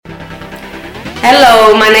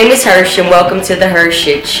Hello, my name is HERshyt and welcome to the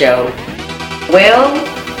HERshyt Show. Well,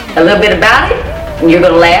 a little bit about it. You're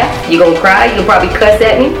going to laugh, you're going to cry, you'll probably cuss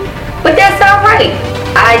at me, but that's alright.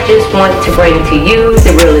 I just want to bring to you the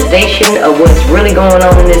realization of what's really going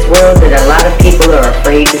on in this world that a lot of people are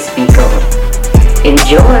afraid to speak on.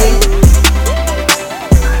 Enjoy.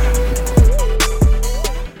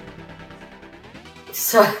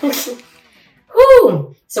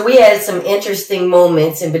 So we had some interesting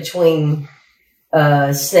moments in between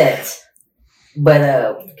sets, but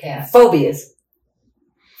phobias.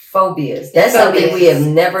 That's something we have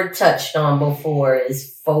never touched on before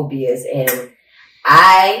is phobias, and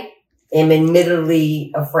I am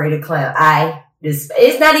admittedly afraid of clowns.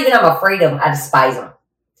 It's not even I'm afraid of them. I despise them.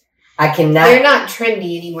 I cannot. They're not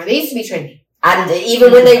trendy anymore. They used to be trendy.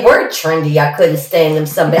 Even when they were trendy, I couldn't stand them.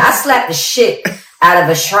 I slapped the shit out of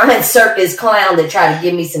a shrine circus clown that tried to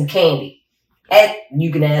give me some candy. And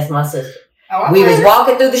you can ask my sister. We was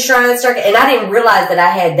walking through the shrine circuit, and I didn't realize that I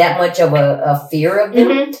had that much of a fear of them.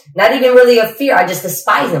 Mm-hmm. Not even really a fear. I just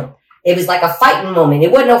despise them. It was like a fighting moment.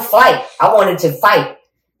 It wasn't no fight. I wanted to fight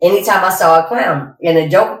anytime I saw a clown. And a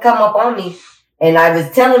joke would come up on me, and I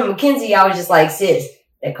was telling Mackenzie, I was just like, sis,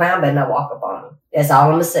 that clown better not walk up on me. That's all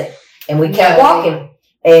I'm going to say. And we kept walking.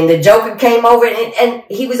 And the Joker came over, and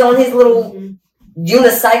he was on his little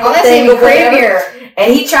unicycle thing or whatever.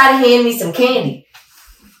 And he tried to hand me some candy.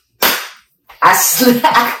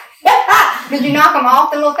 Did you knock him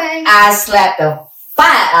off the little thing? I slapped the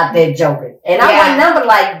fire out that Joker. And I wasn't number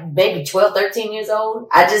like maybe 12, 13 years old.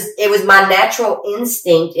 It was my natural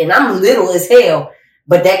instinct, and I'm little as hell.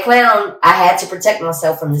 But that clown, I had to protect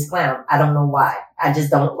myself from this clown. I don't know why. I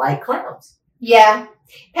just don't like clowns. Yeah.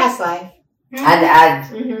 Past life.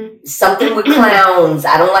 Something with clowns.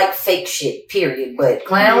 I don't like fake shit, period. But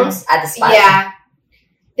clowns, I despise them.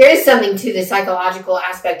 There is something to the psychological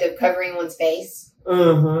aspect of covering one's face.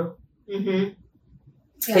 Because you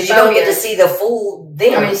don't get to see the full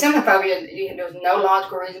thing. I mean, some of the phobias, there's no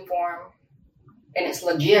logical reason for them. And it's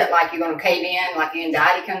legit, like you're going to cave in, like your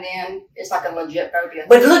anxiety comes in. It's like a legit phobia.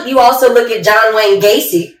 But you also look at John Wayne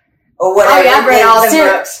Gacy, or whatever. Oh, yeah, I've read all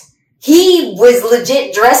them books. He was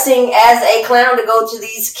legit dressing as a clown to go to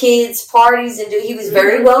these kids' parties and he was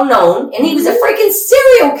very well known, and he was a freaking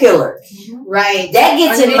serial killer. Right. That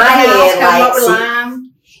gets in my head.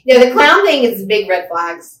 The clown thing is big red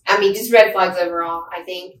flags. I mean, just red flags overall, I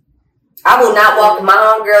think. I will not walk. My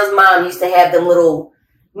homegirl's mom used to have them little,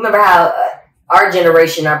 remember how our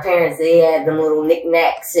generation, our parents, they had them little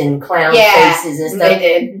knickknacks and clown faces and stuff. They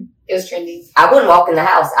did. It was trendy. I wouldn't walk in the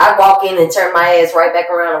house. I'd walk in and turn my ass right back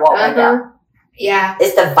around and walk back out. Yeah.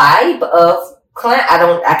 It's the vibe of clown.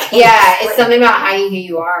 I can't. Yeah, it's something about hiding who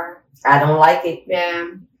you are. I don't like it.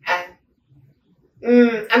 Yeah.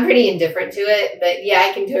 I'm pretty indifferent to it, but yeah,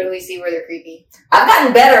 I can totally see where they're creepy. I've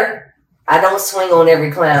gotten better. I don't swing on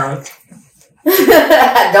every clown.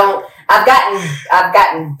 I don't. I've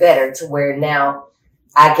gotten better to where now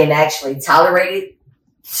I can actually tolerate it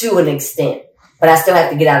to an extent. But I still have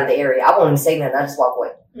to get out of the area. I won't even say nothing. I just walk away.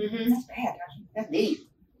 That's bad. That's deep.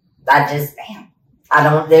 I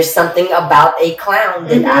don't, there's something about a clown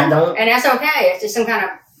that I don't. And that's okay. It's just some kind of.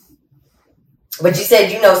 But you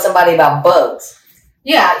said you know somebody about bugs.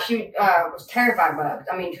 Yeah, she was terrified of bugs.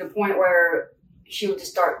 I mean, to the point where she would just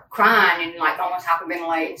start crying and like almost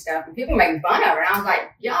hyperventilate and stuff. And people make fun of her. And I was like,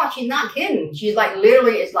 y'all, she's not kidding. She's like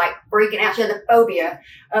literally is like freaking out. She had a phobia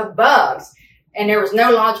of bugs. And there was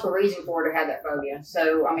no logical reason for her to have that phobia.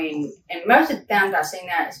 So, I mean, and most of the times I've seen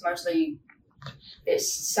that,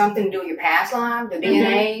 it's something to do with your past life, the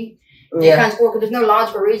DNA. Yeah. Kind of because there's no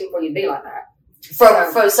logical reason for you to be like that.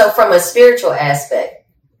 So from a spiritual aspect,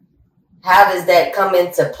 how does that come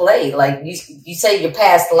into play? Like, you say your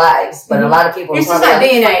past lives, but a lot of people... It's just like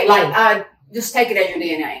DNA. Like, just take it as your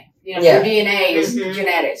DNA. You know, your DNA is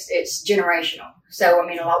genetics. It's generational. So, I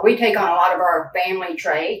mean, we take on a lot of our family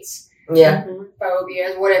traits. Yeah.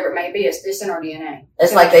 Phobias, whatever it may be, it's just in our DNA.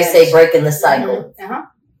 It's like they say, breaking the cycle.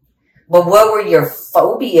 But what were your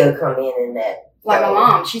phobia come in that? Like my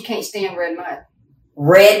mom, she can't stand red mud.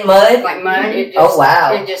 Red mud? Like mud. It just, oh,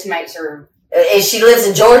 wow. It just makes her... And she lives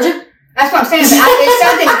in Georgia? That's what I'm saying. It's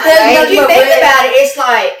something... If you think about it, it's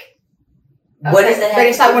like... What is it? But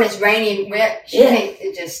it's like when it's rainy and wet, she can't...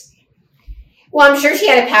 It just... Well, I'm sure she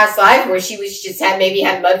had a past life where she was just had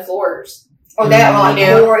mud floors. Or that, or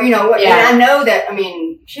like poor, you know what? Yeah. And I know that. I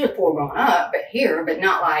mean, she was poor growing up, but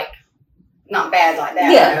not bad like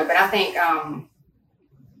that. Yeah. You know? But I think,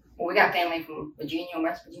 we got family from Virginia,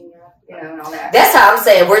 West Virginia, you know, and all that. That's how I'm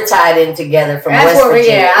saying we're tied in together from West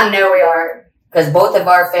Virginia. Yeah, I know we are. Because both of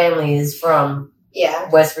our family is from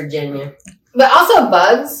West Virginia. But also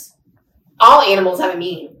bugs. all animals have a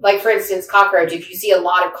meaning. Like, for instance, cockroach. If you see a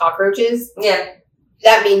lot of cockroaches,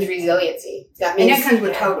 that means resiliency. That means, and that comes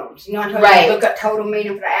with totems. You know what I'm right. Look up totem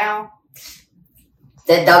meaning for the owl.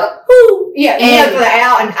 That dog. Whoo! Yeah, you know for the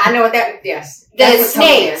owl, and I know what that. Yes, the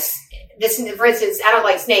snakes. For instance, I don't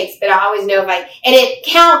like snakes, but I always know and it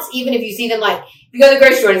counts even if you see them. Like, if you go to the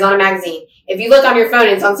grocery store and it's on a magazine. If you look on your phone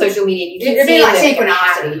and it's on social media, you can see like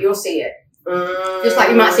synchronicity. You'll see it. Just like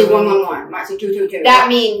you might see 111, you might see 222. That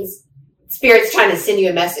means Spirit's trying to send you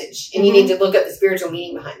a message, and you need to look up the spiritual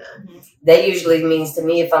meaning behind that. Mm-hmm. That usually means to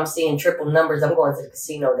me, if I'm seeing triple numbers, I'm going to the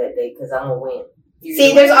casino that day because I'm gonna win.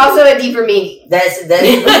 See, there's also a deeper meaning. That's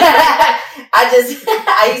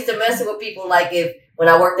I used to mess with people like when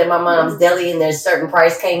I worked at my mom's deli and there's certain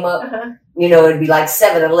price came up, you know, it'd be like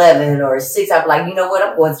 7-Eleven or 6. I'd be like, you know what,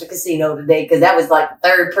 I'm going to the casino today because that was like the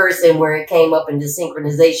third person where it came up into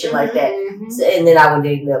synchronization like that. So, and then I would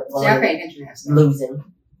end up losing.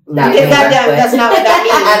 That's not what that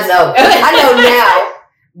means. I know now,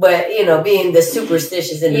 but you know, being the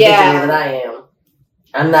superstitious individual that I am,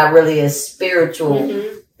 I'm not really a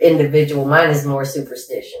spiritual individual. Mine is more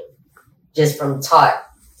superstition, just from taught,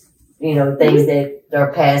 you know, things that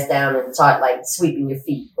are passed down and taught, like sweeping your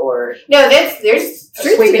feet or there's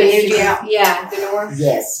sweeping the energy out. Yeah, the door.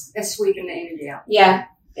 Yes, that's sweeping the energy out. Yeah,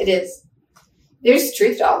 it is. There's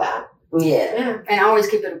truth to all that. Yeah, and I always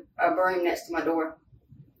keep a broom next to my door.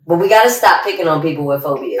 But we got to stop picking on people with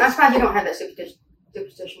phobias. I'm surprised you don't have that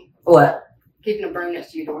superstition. What? Keeping a broom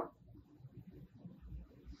next to your door.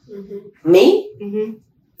 Me?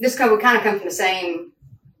 This would kind of come from the same.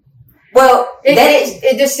 Well,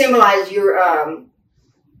 it just symbolizes your.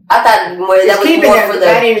 I thought that was keeping more for the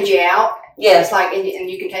bad energy out. Yeah, it's like, and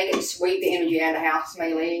you can take it and sweep the energy out of the house.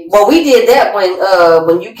 May leaves. Well, we did that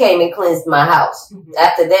when you came and cleansed my house.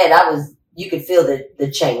 After that, you could feel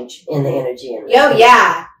the change in the energy.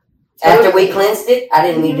 Yeah. After we cleansed it, I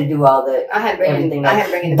didn't need to do all the everything. I had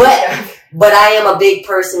to bring in the but I am a big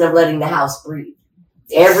person of letting the house breathe.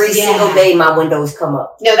 Every single day, my windows come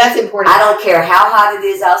up. No, that's important. I don't care how hot it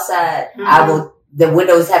is outside. The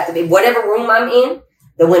windows have to be, whatever room I'm in,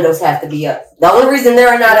 the windows have to be up. The only reason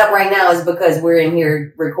they're not up right now is because we're in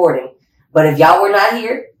here recording. But if y'all were not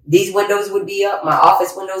here, these windows would be up. My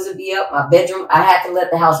office windows would be up. My bedroom, I had to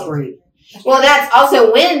let the house breathe. Well, that's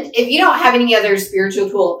also wind. If you don't have any other spiritual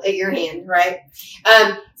tool at your hand, right?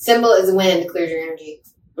 Symbol is wind clears your energy.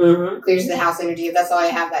 Clears the house energy if that's all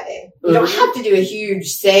you have that day. You don't have to do a huge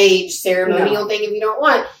sage ceremonial thing if you don't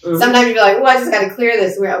want. Sometimes you're like, well, I just got to clear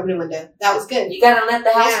this. We're going to open a window. That was good. You got to let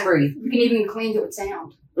the house breathe. You can even cleanse it with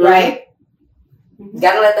sound. Right?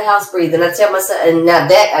 Got to let the house breathe. And I tell my son, and now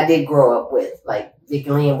that I did grow up with, like, Vic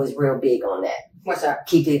and Lynn was real big on that. What's that?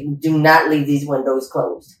 Do not leave these windows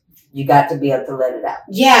closed. You got to be able to let it out.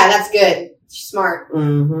 Yeah, that's good. Smart.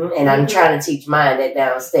 And I'm trying to teach mine that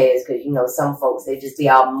downstairs because, you know, some folks, they just be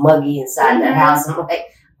all muggy inside their house. I'm like,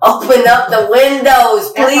 open up the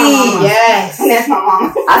windows, please. Yes. That's my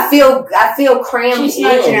mom. I feel cramped. She's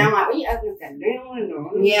smoking. I'm like, will you open up that damn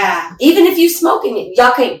window? Yeah. Even if you smoking it,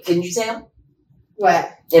 y'all can you tell?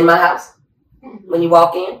 What? In my house. When you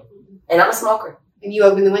walk in. And I'm a smoker. And you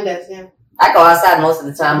open the windows, yeah. I go outside most of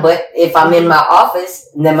the time, but if I'm in my office,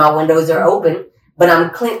 then my windows are open. But I'm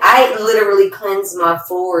clean. I literally cleanse my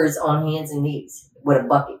floors on hands and knees with a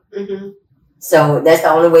bucket. So that's the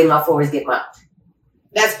only way my floors get mopped.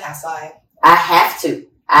 That's past life. I have to.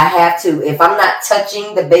 If I'm not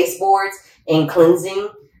touching the baseboards and cleansing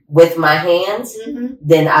with my hands,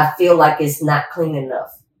 then I feel like it's not clean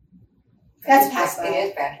enough. That's past life.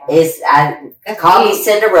 It is past life. Call me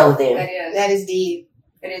Cinderella then. That is deep.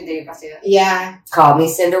 It is deep. I see it. Yeah. Call me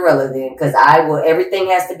Cinderella then, because everything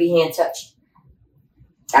has to be hand touched.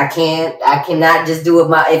 I cannot just do it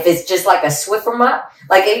if it's just like a Swiffer mop,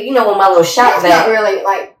 like, you know, with my little shop bag. It's not really,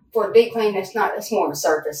 like, for a deep clean, it's more of a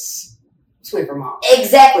surface Swiffer mop.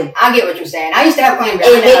 Exactly. I get what you're saying. I used to have a clean bag.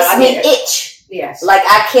 It makes me itch. Yes. Like,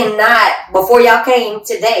 I cannot, before y'all came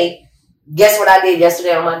today, guess what I did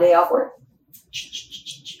yesterday on my day off work?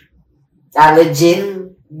 I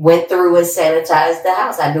legit went through and sanitized the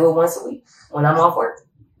house. I do it once a week when I'm off work.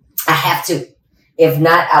 I have to. If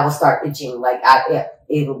not, I will start itching. Like,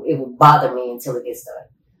 it will bother me until it gets done.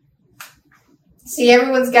 See,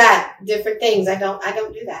 everyone's got different things. I don't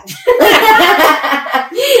do that.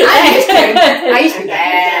 I used to be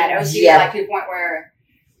bad. I was like to the point where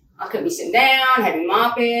I couldn't be sitting down, had to be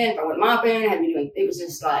mopping. If I wasn't mopping, I had to be doing. It was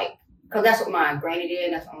just like, because that's what my granny did,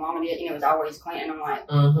 and that's what my mama did. You know, it was always clean. And I'm like,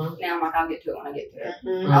 now I'm like, I'll get to it when I get to it.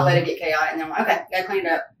 I'll let it get chaotic, and then I'm like, okay, gotta clean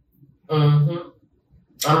it up.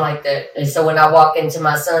 I'm like that. And so when I walk into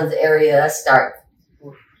my son's area,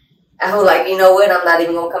 I'm like, you know what? I'm not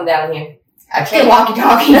even going to come down here. I can't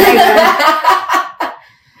walkie-talkie.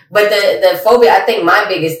 But the phobia, I think my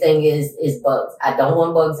biggest thing is bugs. I don't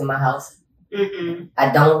want bugs in my house. Mm-mm.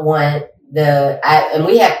 I don't want and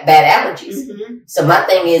we have bad allergies. Mm-hmm. So my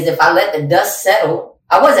thing is, if I let the dust settle,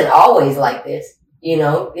 I wasn't always like this. You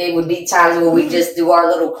know, it would be times where we just do our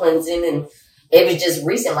little cleansing, and it was just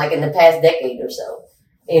recent, like in the past decade or so,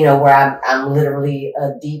 you know, where I'm literally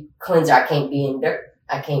a deep cleanser. I can't be in dirt.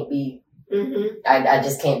 I can't be, I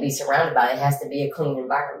just can't be surrounded by it. It has to be a clean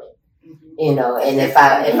environment, you know, and if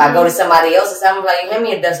I go to somebody else's, I'm like, hand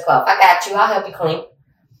me a dust cloth. I got you. I'll help you clean.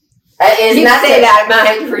 It's you not say that in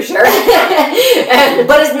mine for sure.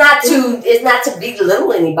 But it's not to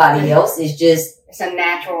belittle anybody else. It's just, it's a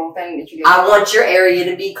natural thing that you do. I want your area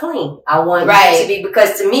to be clean. I want it to be,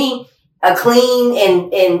 because to me, a clean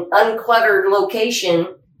and uncluttered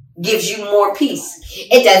location gives you more peace.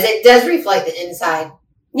 It does. It does reflect the inside.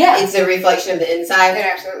 Yeah. It's a reflection of the inside. It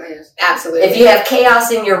absolutely is. Absolutely. If you have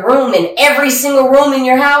chaos in your room, in every single room in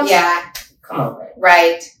your house. Yeah. Come on, man.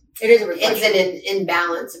 Right. It is a reflection. It's an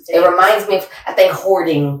imbalance of things. It reminds me of, I think,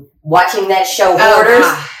 hoarding. Watching that show, Hoarders.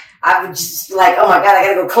 I was just like, oh my God, I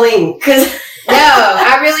gotta go clean. No,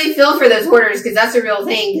 I really feel for those hoarders, because that's a real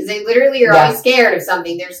thing. Because they literally are always scared of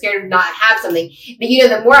something. They're scared of not have something. But you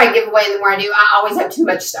know, the more I give away and the more I do, I always have too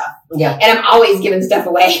much stuff. Yeah. And I'm always giving stuff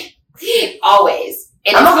away. Always.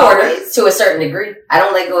 And I'm a hoarder to a certain degree. I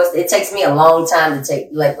don't let go. It takes me a long time to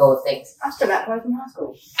let go of things. I still got clothes from high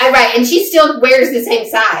school. Right, and she still wears the same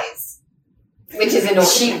size, which is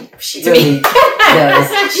annoying. She really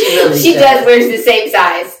does. She does wears the same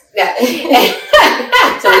size. Yeah.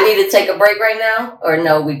 So we need to take a break right now, or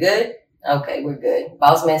no? We good? Okay, we're good.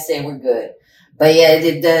 Boss man said we're good. But yeah,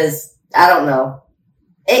 it does. I don't know.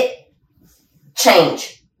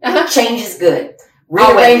 Change. Change is good.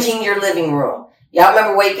 Rearranging your living room. Y'all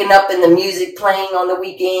remember waking up and the music playing on the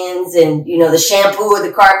weekends, and you know the shampoo or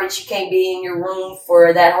the carpet. You can't be in your room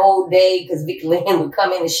for that whole day because Vicky Lynn would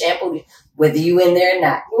come in and shampoo, whether you in there or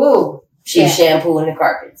not. Ooh, she's shampooing the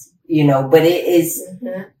carpets. You know, but it is.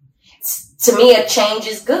 To me, a change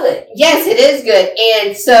is good. Yes, it is good.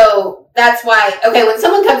 And so that's why, okay, when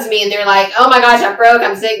someone comes to me and they're like, oh my gosh, I'm broke,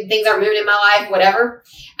 I'm sick, things aren't moving in my life, whatever.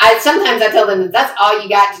 Sometimes I tell them that that's all you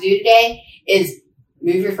got to do today is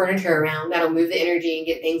move your furniture around. That'll move the energy and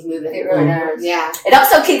get things moving. It really does. Yeah. It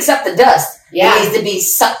also kicks up the dust. Yeah. It needs to be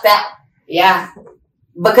sucked out. Yeah.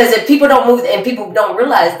 Because if people don't move, and people don't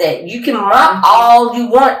realize that you can mop all you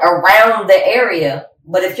want around the area,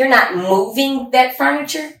 but if you're not moving that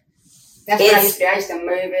furniture, that's what I used to move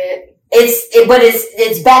it.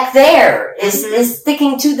 It's back there. It's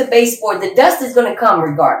sticking to the baseboard. The dust is going to come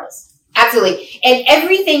regardless. Absolutely. And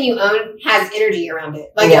everything you own has energy around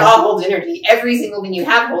it. Like it all holds energy. Every single thing you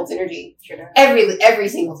have holds energy. Sure. Every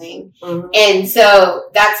single thing. And so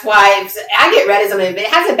that's why I get rid of something. If it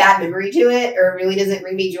has a bad memory to it or really doesn't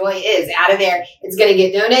bring me joy, it is out of there. It's going to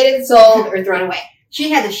get donated, sold, or thrown away.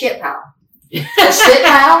 She had the shit pile. A shit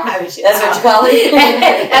pile? That's what you call it?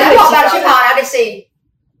 And I walk about a shit pile and I just see,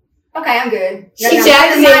 okay, I'm good. She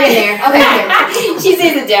jacked in there. Okay, she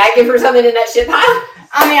sees a jacket for something in that shit pile.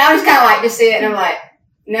 I mean, I was kind of like, just sit and I'm like,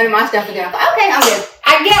 none of my stuff is there. I'm like, okay, I'm good.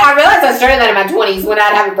 I realized I started that in my 20s when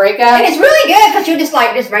I'd have a breakup. And it's really good because you just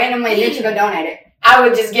randomly, and then you go donate it. I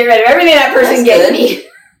would just get rid of everything that person gave me.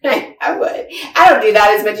 I would. I don't do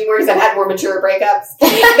that as much anymore because I've had more mature breakups.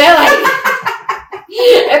 They're like...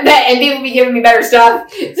 and people be giving me better stuff,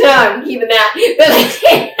 so I'm keeping that. But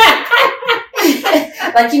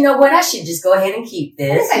like, you know what? I should just go ahead and keep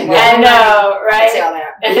this. I know, right?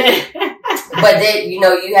 But then, you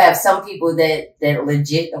know, you have some people that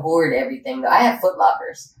legit hoard everything. I have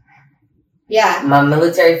footlockers. Yeah. My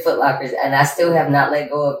military footlockers, and I still have not let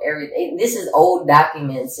go of everything. This is old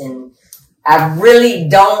documents, and I really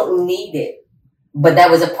don't need it. But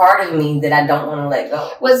that was a part of me that I don't want to let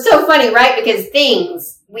go. Well, it's so funny, right? Because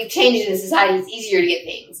we've changed in society. It's easier to get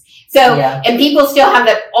things. So, and people still have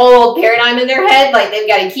that old paradigm in their head, like they've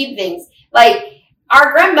got to keep things. Like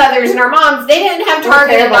our grandmothers and our moms, they didn't have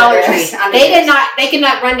Target and Dollar Tree. They could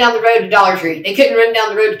not run down the road to Dollar Tree. They couldn't run down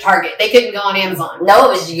the road to Target. They couldn't go on Amazon. No, it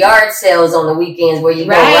was yard sales on the weekends where you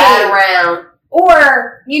go right around.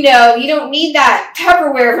 Or, you know, you don't need that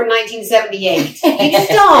Tupperware from 1978. You just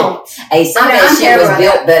don't. Hey, some of that shit was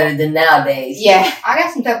built better than nowadays. Yeah. I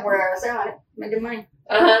got some Tupperware selling it. Making money.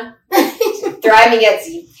 Thriving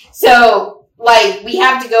Etsy. So, like, we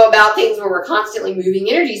have to go about things where we're constantly moving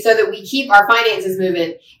energy so that we keep our finances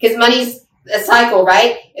moving. Because money's a cycle,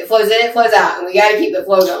 right? It flows in, it flows out. And we got to keep the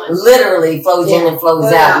flow going. Literally flows in and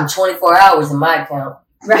flows out in 24 hours in my account.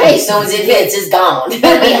 Right. As soon as it hits, it's gone.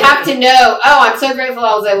 But we have to know, I'm so grateful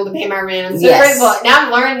I was able to pay my rent. I'm so grateful. Now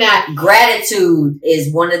I've learned that. Gratitude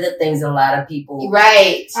is one of the things a lot of people.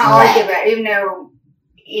 Right. I always give that, even though,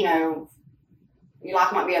 your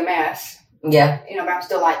life might be a mess. Yeah. But I'm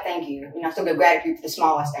still like, thank you. I still give gratitude for the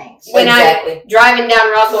smallest things. When I'm driving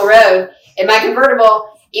down Roswell Road in my convertible,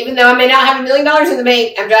 even though I may not have $1 million in the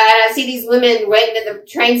bank, I'm driving and I see these women waiting at the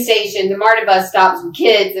train station, the MARTA bus stops with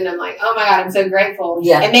kids, and I'm like, oh my God, I'm so grateful.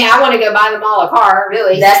 Yeah. And I want to go buy them all a car,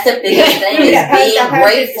 really. That's the biggest thing is being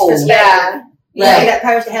grateful. Yeah. Yeah. That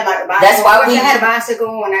post that had like a bicycle. That's why I wish I had a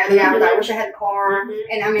bicycle, and the guy was like, I wish I had a car.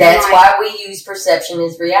 And I mean, that's why we use perception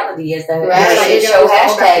is reality as the show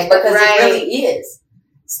hashtag, because it really is.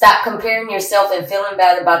 Stop comparing yourself and feeling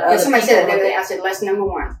bad about others. Somebody said the other day, I said, lesson number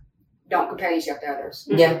 1, don't compare yourself to others.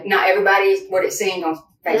 Yeah. Not everybody's what it seems on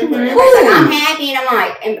Facebook. Everybody's like, I'm happy, and I'm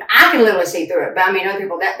like, and I can literally see through it. But I mean, other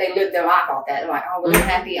people that they live their life off that. They're like, oh, well, I'm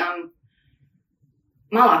happy.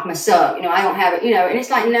 My life must suck. I don't have it. And it's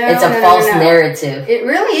like, no, it's a false narrative. It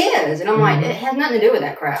really is, and I'm like, it has nothing to do with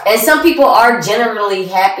that crap. And some people are generally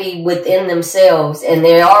happy within themselves, and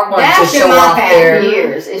they are wanting to show off their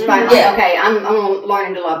years. It's like, okay, I'm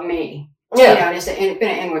learning to love me. Yeah, and it's been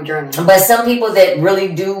an inward journey. But some people that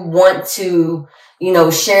really do want to,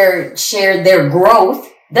 share their growth,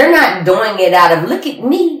 they're not doing it out of look at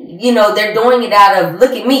me. They're doing it out of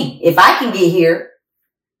look at me. If I can get here,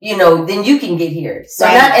 then you can get here. So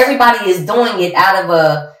not everybody is doing it out of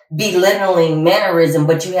a belittling mannerism,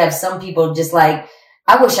 but you have some people just like,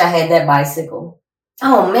 I wish I had that bicycle.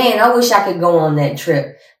 Oh man, I wish I could go on that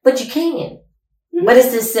trip. But you can. But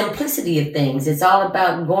it's the simplicity of things. It's all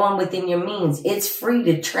about going within your means. It's free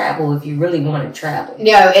to travel if you really want to travel.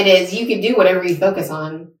 No, it is. You can do whatever you focus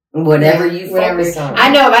on. Whatever you focus on. I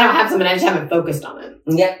know if I don't have something, I just haven't focused on it.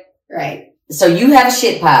 Yep. Right. So you have a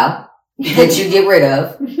shit pile that you get rid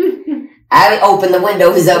of. I open the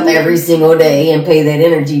windows up every single day and pay that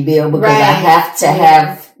energy bill because I have to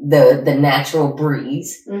have the natural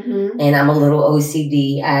breeze. Mm-hmm. And I'm a little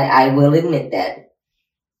OCD. I will admit that.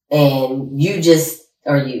 And you just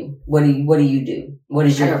are you. What do you do? What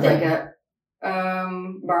is your thing?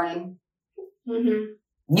 Burning.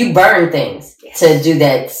 Mm-hmm. You burn things to do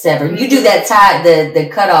that sever. You do that tie the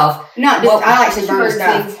cutoff. No, I like to burn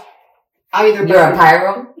stuff. I either You're a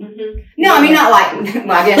pyro? Mm-hmm. No, I mean not like.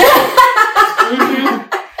 Well, I guess.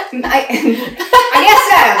 I guess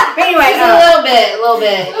so. But anyway, a little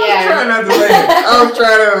bit. Yeah. I was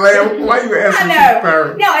trying to laugh. Why you asking me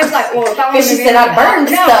pyro? No, it's like if I want to. She said I burn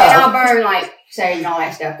stuff. No, and I'll burn like sage and all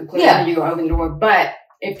that stuff to clear you open the door. But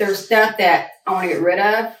if there's stuff that I want to get rid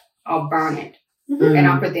of, I'll burn it. Mm-hmm. And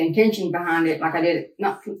I'll put the intention behind it, like I did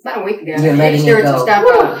about a week ago. You're letting it go. Some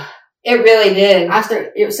stuff it really did.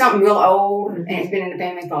 It was something real old, and it's been in the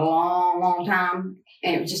family for a long, long time,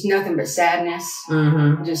 and it was just nothing but sadness.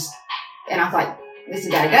 Mm-hmm. And I thought, this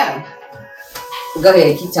has got to go. Go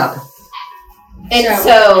ahead, keep talking. And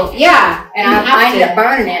so yeah, and I ended up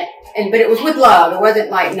burning it, but it was with love. It wasn't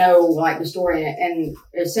like destroying it. And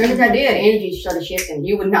as soon as I did, energy started shifting.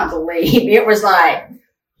 You would not believe it was like.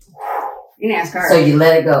 You can ask her. So you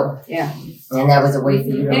let it go. Yeah. And that was a way for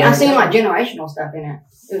you to and I seen like generational stuff in it.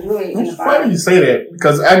 It was really It's funny you say that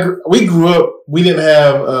because we grew up, we didn't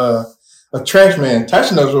have a trash man.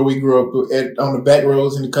 Tasha knows where we grew up on the back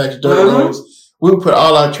roads in the country, dirt roads. We would put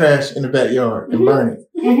all our trash in the backyard and burn it.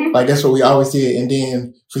 Mm-hmm. Like that's what we always did. And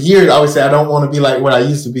then for years I always said, I don't want to be like what I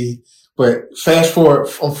used to be. But fast forward,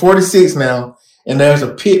 I'm 46 now and there's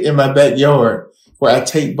a pit in my backyard where I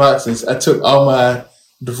take boxes. I took all my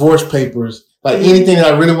divorce papers, like anything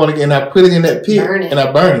that I really want to get, and I put it in that pit and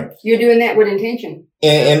I burn it. You're doing that with intention.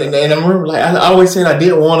 And I remember, like, I always said I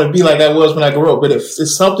didn't want to be like I was when I grew up, but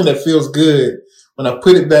it's something that feels good when I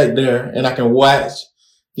put it back there and I can watch.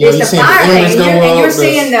 It's the fire thing, and you're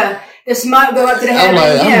seeing the smoke go up to the heaven.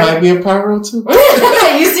 I'm like, I might be a pyro too.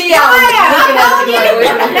 You see y'all looking at me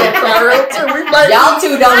like, pyro too. Y'all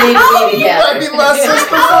two don't need to be together. You might be my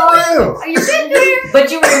sister for real. Are you sitting there? But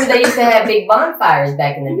you remember they used to have big bonfires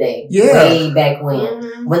back in the day. Yeah. Way back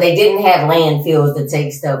when they didn't have landfills to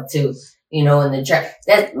take stuff to. In the trash.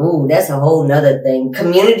 That's a whole nother thing.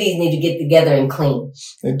 Communities need to get together and clean.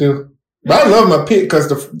 They do. But I love my pit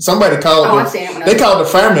because somebody called they called the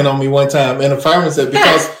fireman on me one time, and the fireman said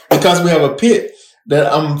because we have a pit that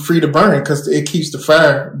I'm free to burn because it keeps the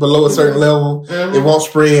fire below a certain level. Mm-hmm. It won't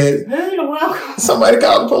spread. Somebody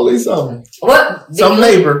called the police on me. What? Some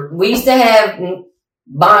neighbor. We used to have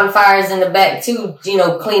bonfires in the back too,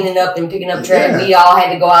 cleaning up and picking up trash. Yeah. We all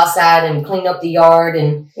had to go outside and clean up the yard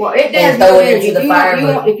and it does throw it into the fire.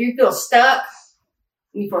 If you feel stuck,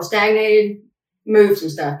 you feel stagnated, move some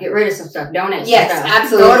stuff, get rid of some stuff, donate some Yes, stuff.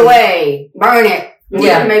 absolutely. Throw it away, burn it. Yeah.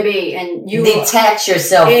 Whatever it may be, and you detach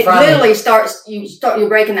yourself it from literally starts. You're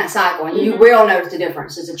breaking that cycle, and you will notice the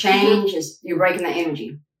difference. It's a change. You're breaking that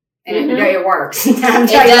energy, and it works. I'm telling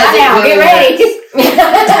you right now. Get ready.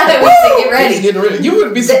 Get ready. He's getting ready. You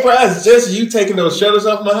wouldn't be surprised just you taking those shutters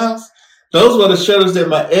off my house. Those were the shutters that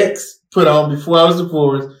my ex put on before I was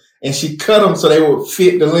divorced, and she cut them so they would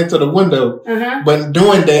fit the length of the window. But in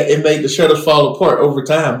doing that, it made the shutters fall apart over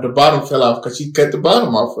time. The bottom fell off because she cut the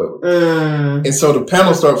bottom off of it. And so the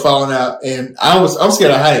panels started falling out, and I'm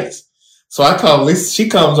scared of heights. So I call Lisa. She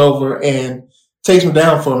comes over and takes them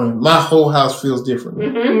down for me. My whole house feels different.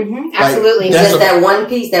 Absolutely. Like, just that one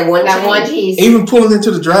piece, that one piece. Even pulling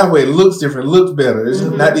into the driveway, it looks different, it looks better. It's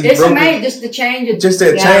not these broken. Amazing, just the change. Just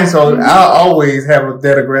that change. So I'll always have a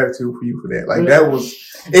debt of gratitude for you for that. Like that was,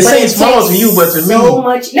 it seems small to you, but to so me,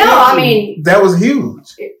 much no, I mean, that was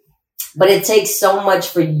huge. But it takes so much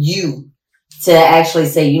for you to actually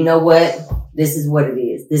say, you know what? This is what it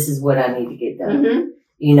is. This is what I need to get done.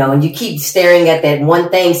 You know, and you keep staring at that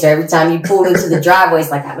one thing. So every time you pull into the driveway,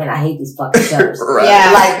 it's like, I mean, I hate these fucking shutters. Right.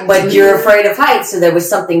 Yeah. Like, but you're afraid of heights. So there was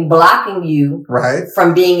something blocking you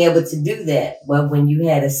from being able to do that. Well, when you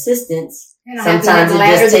had assistance, sometimes it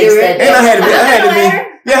just takes that. And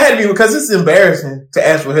I had to be because it's embarrassing to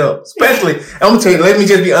ask for help. Especially, I'm gonna tell you, let me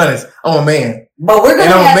just be honest. I'm a man. But we're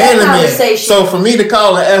gonna have that conversation. So for me to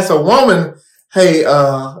call and ask a woman, hey,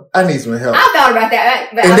 I need some help. I thought about that.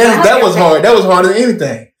 And that was hard. That was harder than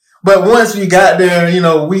anything. But once we got there, you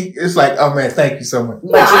know, it's like, oh man, thank you so much.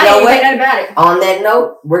 But you know what? On that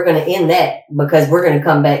note, we're going to end that because we're going to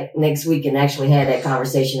come back next week and actually have that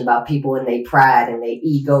conversation about people and their pride and their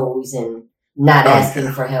egos and not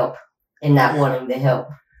asking for help and not wanting to help.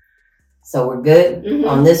 So we're good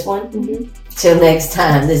on this one. Till next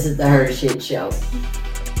time, this is the HERshyt Show.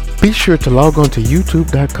 Be sure to log on to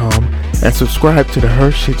youtube.com and subscribe to the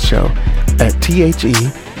HERshyt Show at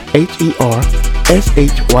TheRShytShow.